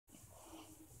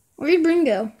Where'd Bryn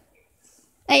go?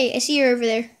 Hey, I see her over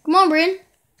there. Come on, Bryn.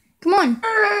 Come on.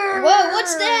 Whoa,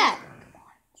 what's that?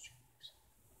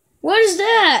 What is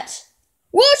that?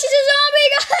 Whoa, she's a zombie,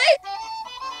 guys!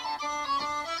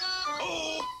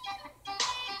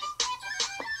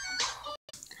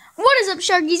 What is up,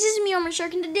 Sharkies? This is me, Armor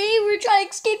Shark, and today we're trying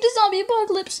to escape the zombie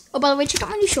apocalypse. Oh, by the way, check out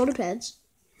my new shoulder pads.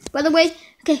 By the way,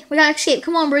 okay, we gotta escape.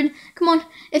 Come on, Bryn. Come on.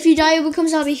 If you die, you'll become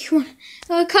zombie. Come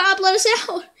on. Cop, let us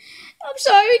out. I'm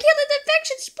sorry, we can't let the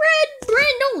infection spread.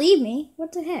 Bryn, don't leave me.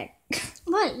 What the heck?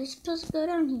 What? You're supposed to go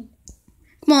down here.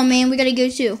 Come on, man. We gotta go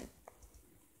too.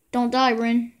 Don't die,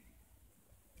 Bryn.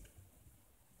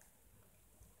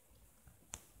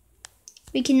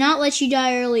 We cannot let you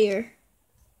die earlier.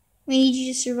 We need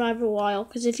you to survive a while,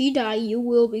 because if you die, you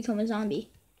will become a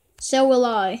zombie. So will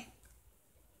I.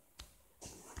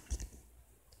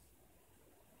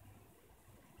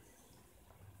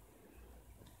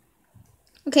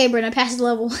 Okay, Bryn, I passed the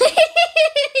level.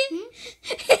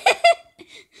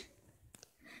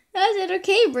 I said,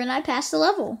 okay, Bryn, I passed the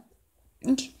level.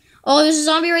 Okay. Oh, there's a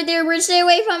zombie right there, Bryn. Stay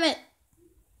away from it.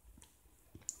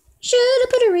 Should have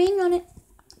put a ring on it.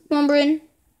 Come on, Bryn.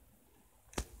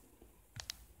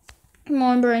 Come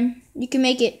on, Bryn. You can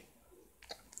make it.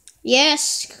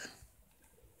 Yes.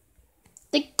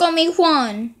 They call me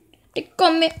Juan. They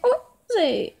call me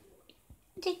Jose.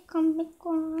 They call me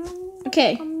Juan.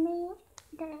 Okay.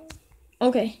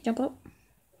 Okay, jump up.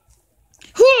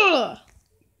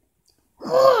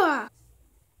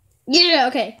 Yeah,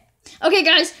 okay. Okay,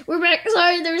 guys, we're back.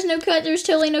 Sorry, there was no cut. There was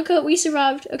totally no cut. We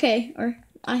survived. Okay, or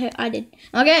I did.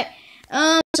 Okay.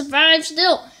 Survived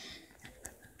still.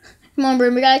 Come on,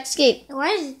 Bryn, we gotta escape. Why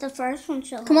is it the first one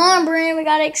so Come on, Bryn, we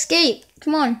gotta escape.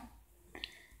 Come on.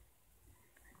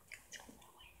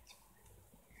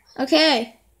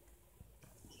 Okay.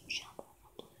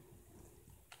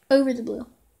 Over the blue.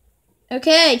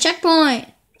 Okay, checkpoint.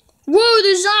 Whoa,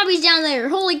 there's zombies down there.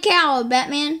 Holy cow,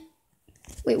 Batman.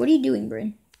 Wait, what are you doing,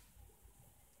 Bryn?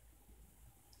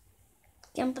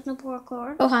 Jump in the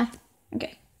parkour. Oh, hi.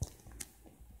 Okay.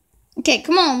 Okay,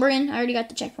 come on, Bryn. I already got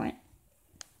the checkpoint.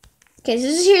 Okay, so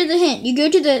this is here the hint. You go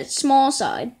to the small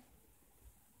side.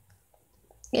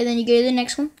 Okay, then you go to the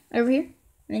next one over here.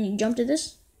 And then you jump to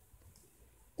this.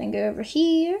 Then go over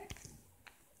here.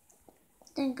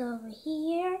 Then go over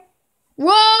here.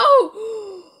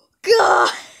 Whoa!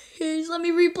 Guys, let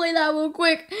me replay that real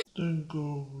quick. Then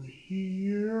go over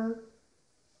here.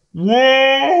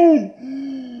 Whoa!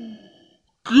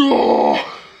 God!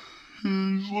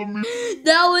 Let me.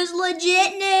 That was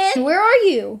legitness. Where are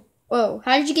you? Whoa,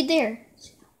 how did you get there?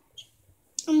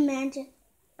 Imagine.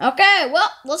 Okay, well,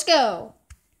 let's go.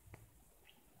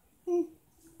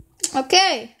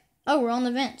 Okay. Oh, we're on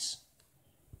the vents.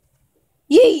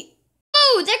 Yeet.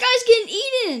 Oh, that guy's getting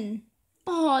eaten.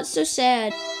 Oh, it's so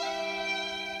sad.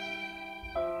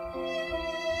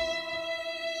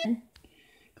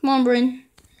 Come on, Bryn.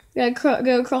 We gotta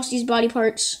go across these body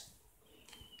parts.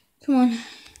 Come on.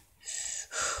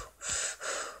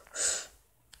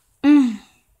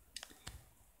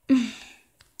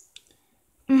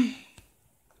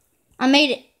 I made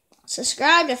it.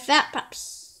 Subscribe to Fat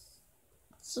Pops.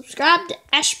 Subscribe to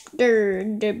Ashter.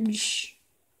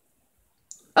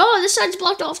 Oh, this side's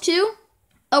blocked off too?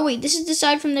 Oh, wait, this is the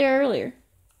side from there earlier.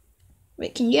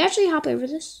 Wait, can you actually hop over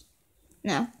this?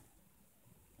 No.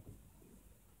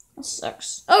 That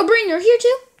sucks. Oh, Bryn, you're here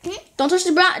too? Don't touch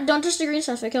the green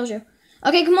stuff, it kills you.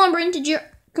 Okay, come on, Bryn,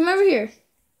 come over here.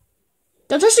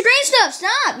 Don't touch the green stuff,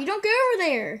 stop! You don't go over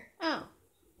there. Oh.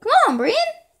 Come on, Bryn.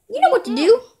 You know what to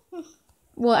do.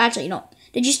 Well, actually, you don't.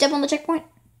 Did you step on the checkpoint?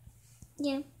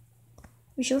 Yeah.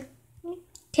 You sure?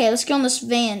 Okay, let's go on this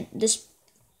van, this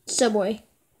subway.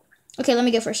 Okay, let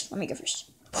me go first.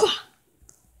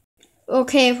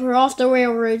 Okay, we're off the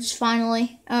railroads,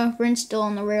 finally. Oh, Bryn's still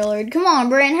on the railroad. Come on,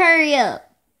 Bryn, hurry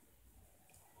up.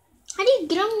 How do you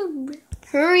get on the...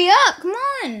 Hurry up, come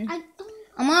on. I don't...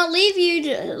 I'm gonna leave you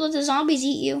to let the zombies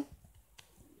eat you.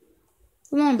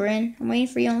 Come on, Bryn. I'm waiting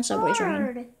for you on the subway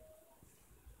train.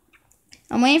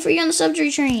 I'm waiting for you on the subway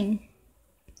train.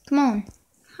 Come on.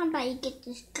 How about you get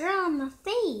this girl on my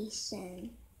face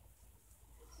and...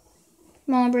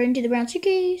 Come on, Bryn, to the brown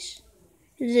suitcase.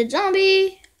 To the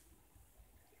zombie.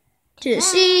 To the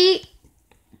seat.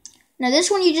 Now this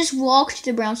one you just walk to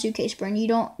the brown suitcase, Bryn. You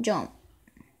don't jump.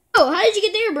 Oh, how did you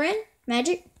get there, Bryn?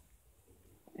 Magic?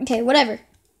 Okay, whatever.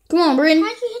 Come on, Bryn.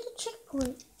 How'd you hit the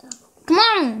checkpoint, though? Come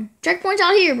on. Checkpoint's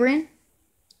out here, Bryn.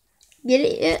 Get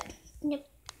it? Yet? Yep.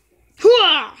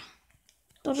 Hooah!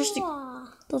 Don't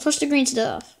touch the green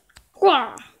stuff.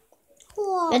 Hooah!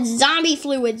 That's zombie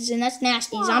fluids, and that's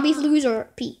nasty. Zombie fluids are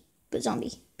pee, but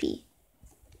zombie pee.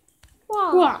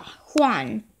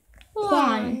 Juan.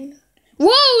 Whoa,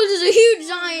 this is a huge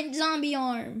giant zombie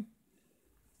arm.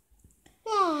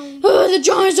 Oh, the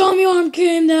giant zombie arm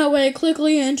came that way.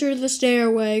 Quickly enter the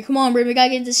stairway. Come on, Bryn. We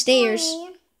gotta get to the stairs.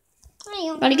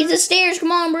 Gotta get to the stairs.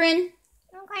 Come on, Bryn.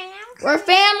 We're a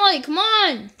family. Come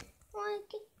on.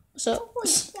 So,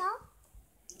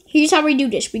 here's how we do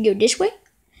this. We go this way,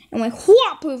 and we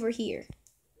hop over here.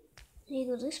 You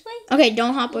go this way? Okay,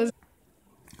 don't hop over.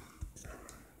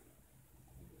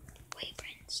 Wait,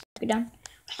 Bryn. Go down.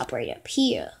 Hop right up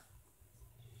here.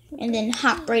 And then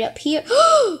hop right up here.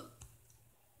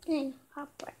 Then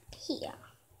hop right here.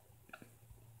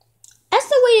 That's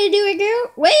the way to do it,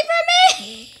 girl. Wait for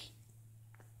me.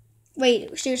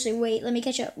 Wait, seriously, wait. Let me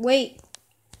catch up. Wait.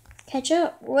 Catch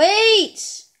up.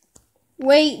 Wait.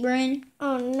 Wait, Bryn.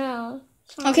 Oh, no.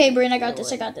 Okay, Bryn, I got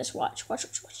this. I got this. Watch.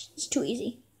 It's too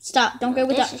easy. Stop. Don't go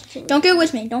with that. Don't go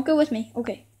with me. Don't go with me.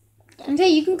 Okay. Okay,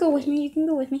 you can go with me. You can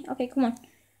go with me. Okay, come on.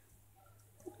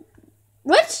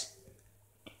 What?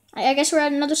 I guess we're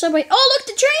at another subway. Oh, look,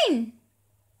 the train.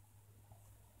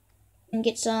 And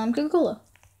get some Coca-Cola.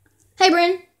 Hey,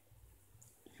 Bryn.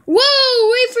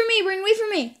 Whoa, wait for me, Bryn. Wait for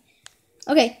me.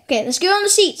 Okay, let's go on the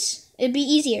seats. It'd be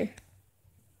easier.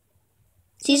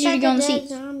 It's easier to go on the seats.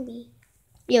 Zombie.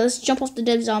 Yeah, let's jump off the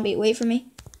dead zombie. Wait for me.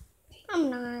 I'm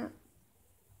not.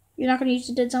 You're not going to use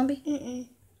the dead zombie? Mm-mm.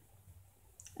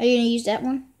 Are you going to use that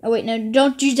one? Oh, wait, no.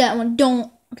 Don't use that one.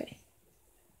 Don't. Okay.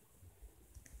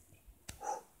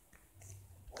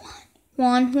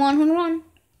 Juan.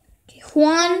 Okay,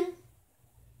 Juan.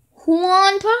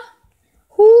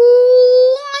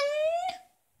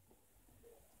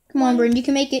 Come on, Bryn. You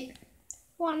can make it.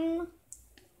 One.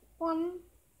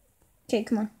 Okay,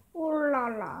 come on. Ooh la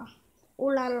la.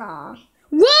 Ooh la la.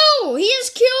 Whoa! He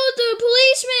just killed the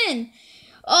policeman!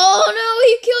 Oh no,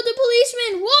 he killed the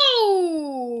policeman!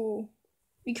 Whoa!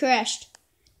 We crashed.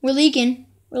 We're leaking.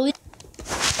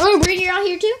 Oh, Bryn, you're out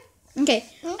here too? Okay.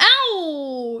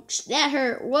 Ouch! That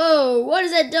hurt. Whoa! What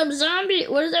is that dumb zombie?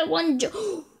 What is that one? Look at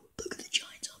the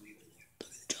giant zombie over there.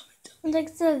 Look at the giant zombie. It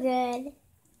looks so good.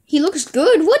 He looks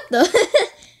good. What the?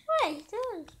 What? It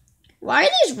does. Why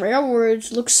do these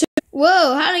railroads look so...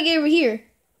 Whoa, how did I get over here?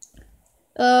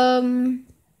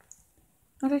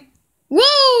 Okay.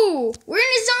 Whoa! We're in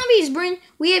the zombies, Bryn.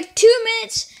 We have 2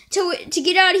 minutes to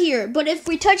get out of here. But if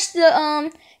we touch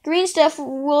the green stuff,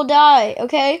 we'll die,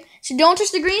 okay? So don't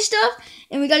touch the green stuff,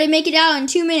 and we gotta make it out in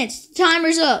 2 minutes. The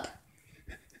timer's up.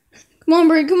 Come on,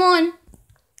 Bryn, come on.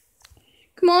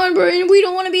 Come on, Bryn. We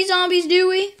don't want to be zombies, do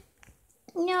we?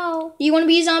 No. You want to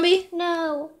be a zombie?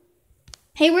 No.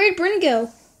 Hey, where'd Bryn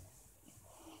go?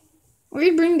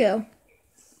 Where'd Bryn go?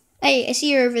 Hey, I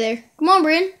see her over there. Come on,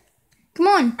 Bryn. Come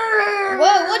on.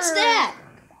 Whoa, what's that?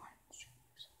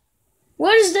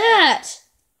 What is that?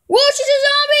 Whoa, she's a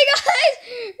zombie, guys!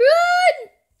 Run!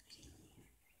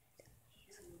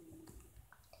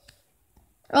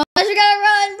 Oh, guys, we gotta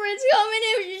run. Bryn's coming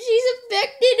in. She's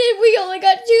affected and we only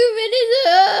got 2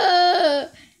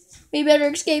 minutes. We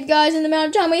better escape, guys, in the amount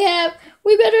of time we have.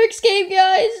 We better escape,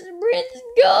 guys. Bryn's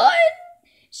gone.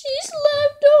 She's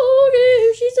left.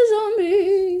 Oh, she's a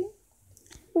zombie.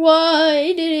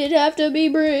 Why did it have to be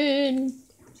Bryn?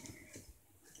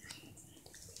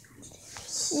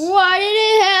 Why did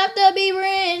it have to be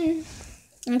Bryn?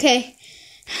 Okay,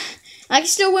 I can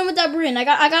still win without Bryn. I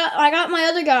got my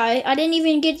other guy. I didn't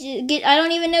even get. I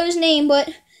don't even know his name,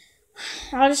 but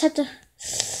I'll just have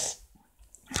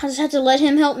to let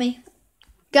him help me.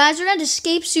 Guys, we're gonna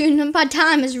escape soon. My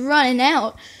time is running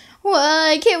out.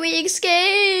 Why can't we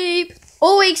escape?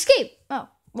 Oh, we escape. Oh,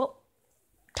 well,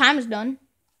 time is done.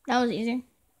 That was easy.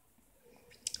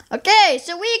 Okay,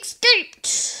 so we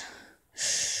escaped.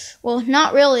 Well,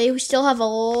 not really. We still have a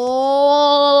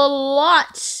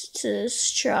lot to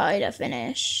try to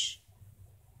finish.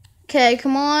 Okay,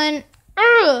 come on.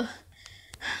 Ugh.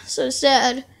 So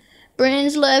sad.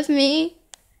 Bryn's left me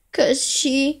because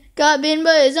she got bitten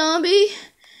by a zombie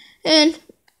and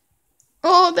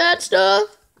all that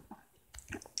stuff.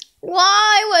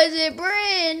 Why was it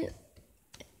Bryn?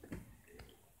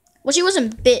 Well, she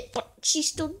wasn't bit, but she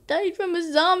still died from a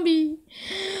zombie.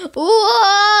 Why?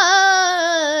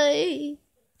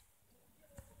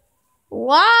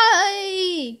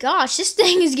 Why? Gosh, this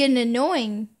thing is getting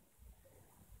annoying.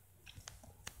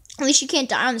 At least you can't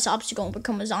die on this obstacle and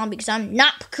become a zombie, because I'm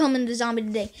not becoming the zombie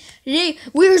today. Today,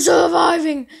 we're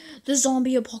surviving the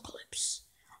zombie apocalypse.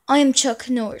 I am Chuck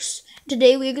Norris.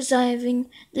 Today, we're surviving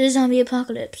the zombie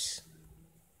apocalypse.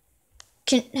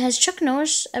 Has Chuck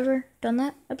Norris ever done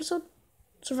that episode?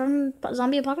 Surviving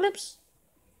zombie apocalypse?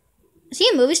 Is he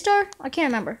a movie star? I can't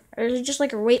remember. Or is he just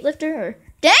like a weightlifter? Or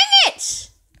dang it!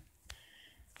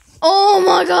 Oh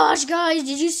my gosh, guys,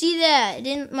 did you see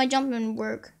that? My jumping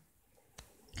work.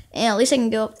 And at least I can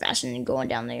go up faster than going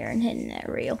down there and hitting that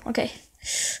rail. Okay.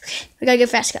 We gotta go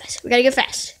fast, guys. We gotta go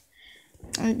fast.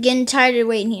 I'm getting tired of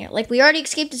waiting here. Like, we already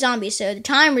escaped the zombies, so the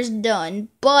timer's done.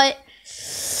 But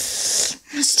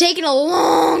it's taking a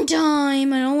long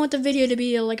time. I don't want the video to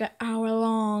be like an hour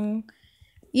long.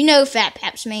 You know Fat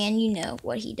Paps, man. You know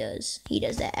what he does. He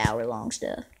does that hour-long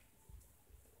stuff.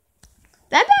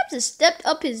 Fat Paps has stepped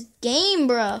up his game,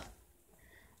 bruh.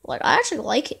 Like, I actually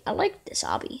like it. I like this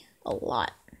hobby a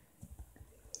lot.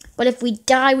 But if we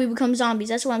die, we become zombies.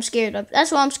 That's what I'm scared of.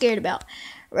 That's what I'm scared about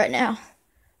right now.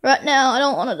 Right now, I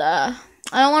don't want to die.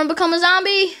 I don't want to become a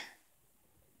zombie.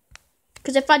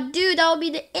 Because if I do, that will be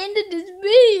the end of this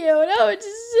video. That would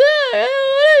just suck. I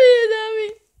don't want to be a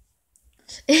zombie.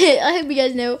 I hope you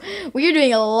guys know we're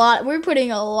doing a lot. We're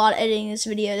putting a lot of editing in this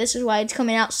video. This is why it's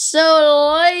coming out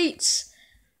so late.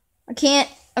 I can't.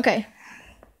 Okay.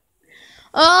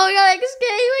 Oh, we gotta escape.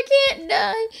 I can't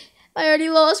die. I already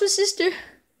lost my sister.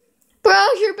 Bro,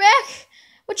 you're back.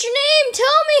 What's your name?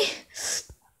 Tell me.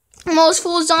 I'm almost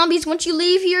full of zombies. Once you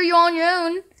leave here, you're on your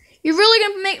own. You're really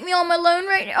gonna make me on my own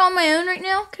right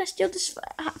now? Can I steal this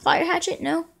fire hatchet?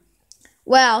 No.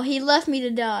 Wow, he left me to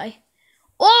die.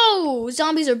 Oh,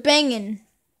 zombies are banging.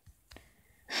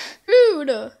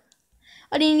 Dude,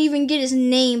 I didn't even get his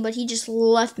name, but he just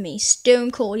left me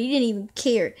stone cold. He didn't even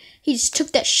care. He just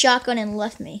took that shotgun and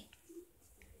left me.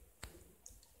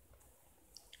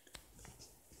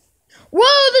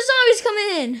 Whoa, the zombies coming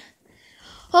in.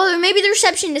 Oh, maybe the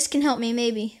receptionist can help me,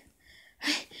 maybe.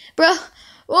 Bro,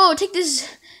 whoa, take this,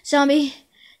 zombie.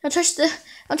 Don't touch the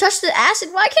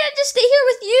acid. Why can't I just stay here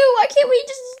with you? Why can't we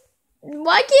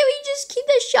just keep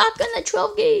that shotgun, that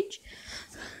 12 gauge?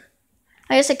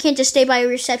 I guess I can't just stay by a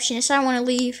receptionist. I don't want to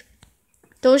leave.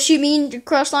 Don't shoot me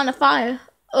across line of fire.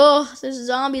 Oh, those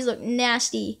zombies look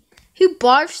nasty. Who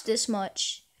barfs this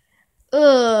much?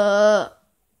 I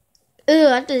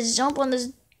have to jump on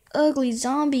this ugly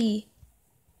zombie.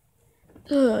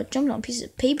 Jumping on pieces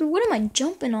of paper. What am I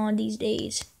jumping on these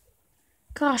days?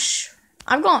 Gosh,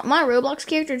 my Roblox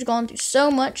character's gone through so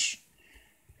much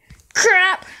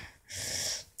crap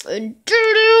and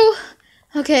doo-doo.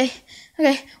 Okay.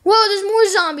 Whoa, there's more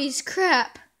zombies.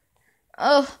 Crap.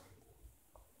 Oh.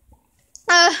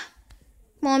 Come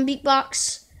on,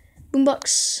 beatbox,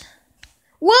 boombox.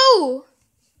 Whoa.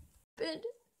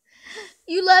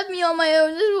 You left me on my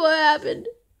own. This is what happened.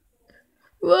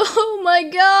 Oh my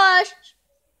gosh.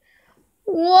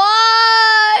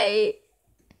 Why?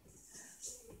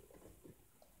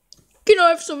 Can I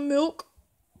have some milk?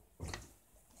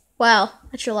 Wow,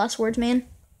 that's your last words, man?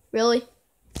 Really?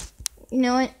 You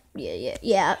know what?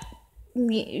 Yeah.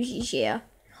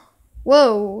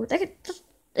 Whoa,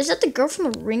 is that the girl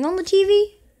from The Ring on the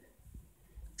TV?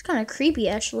 It's kind of creepy,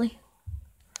 actually.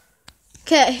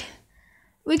 Okay,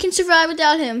 we can survive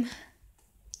without him.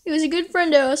 He was a good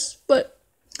friend to us, but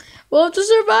we'll have to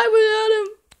survive without him.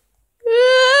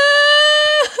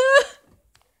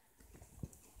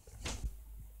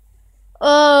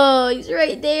 Oh, he's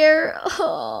right there.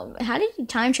 Oh, how did he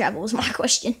time travel was my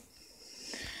question.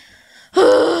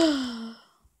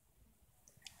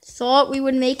 Thought we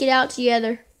would make it out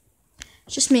together.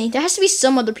 It's just me. There has to be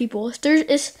some other people. I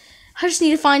just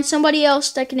need to find somebody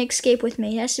else that can escape with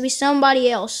me. It has to be somebody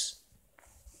else.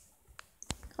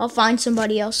 I'll find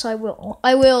somebody else. I will.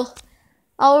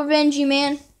 I'll revenge you,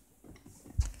 man.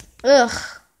 Ugh.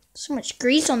 So much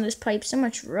grease on this pipe. So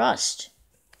much rust.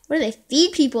 What do they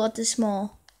feed people at this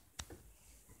mall?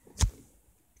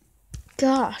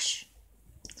 Gosh.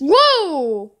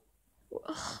 Whoa!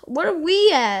 What are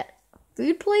we at?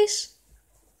 Food place?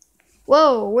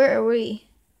 Whoa, where are we?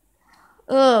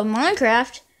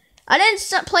 Minecraft. I didn't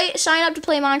sign up to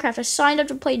play Minecraft. I signed up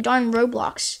to play darn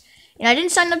Roblox. And I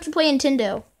didn't sign up to play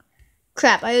Nintendo.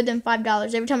 Crap, I owed them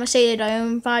 $5. Every time I say it, I owe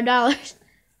them $5.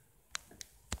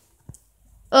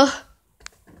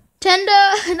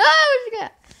 Tenda. No,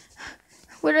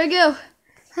 where'd I go?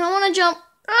 I don't want to jump.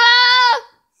 Ah!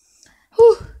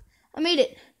 Whew, I made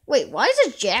it. Wait, why does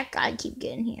this Jack guy keep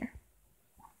getting here?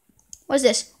 What's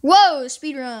this? Whoa,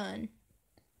 speed run.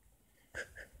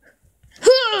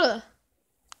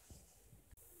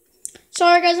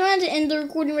 Sorry guys, I had to end the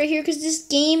recording right here because this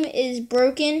game is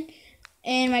broken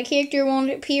and my character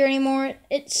won't appear anymore.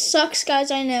 It sucks,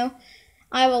 guys, I know.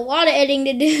 I have a lot of editing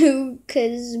to do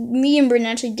because me and Bryn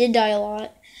actually did die a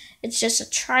lot. It's just I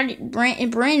tried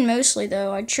Bryn mostly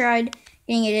though. I tried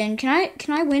getting it in. Can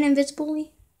I win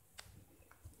invisibly?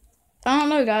 I don't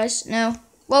know, guys. No.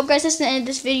 Well, guys, that's the end of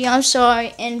this video. I'm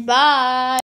sorry, and bye.